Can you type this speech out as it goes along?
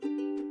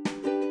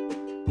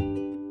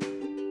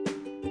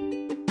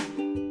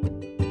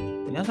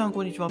皆さん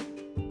こんにちは。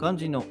ガン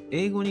ジーの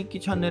英語日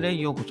記チャンネルへ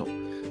ようこそ。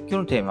今日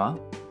のテーマは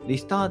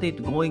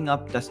Restarted going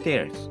up the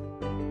stairs。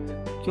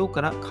 今日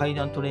から階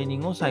段トレーニン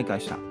グを再開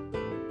した。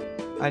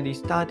 I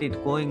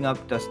restarted going up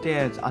the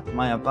stairs at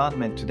my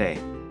apartment today。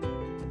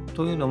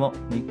 というのも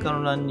日課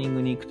のランニン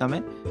グに行くた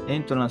めエ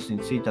ントランスに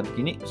着いた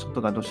時に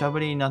外が土砂降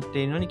りになっ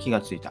ているのに気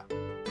がついた。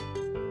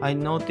 I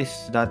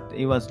noticed that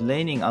it was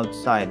raining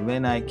outside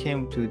when I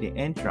came to the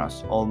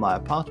entrance of my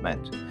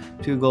apartment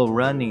to go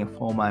running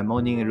for my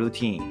morning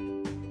routine。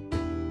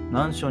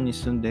 マンションに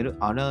住んでいる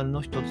あるある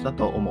の一つだ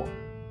と思う。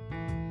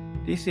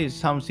 This is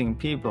something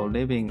people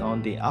living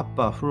on the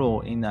upper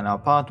floor in an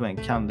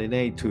apartment can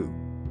relate to。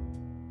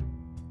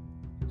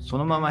 そ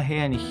のまま部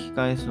屋に引き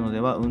返すので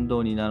は運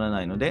動になら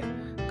ないので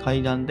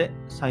階段で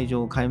最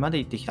上階まで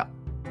行ってきた。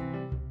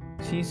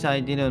 Since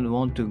I didn't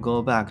want to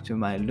go back to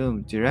my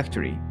room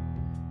directly,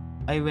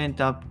 I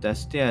went up the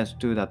stairs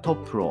to the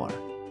top floor。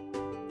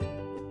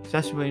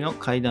 久しぶりの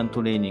階段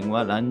トレーニング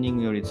はランニン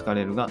グより疲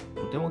れるが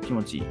とても気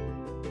持ちい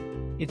い。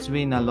 It's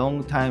been a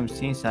long time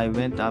since I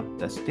went up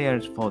the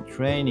stairs for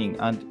training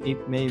and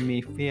it made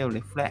me feel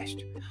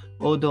refreshed,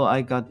 although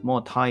I got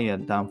more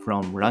tired than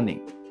from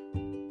running。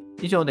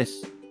 以上で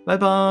す。バイ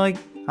バイ。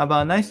Have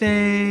a nice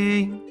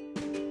day!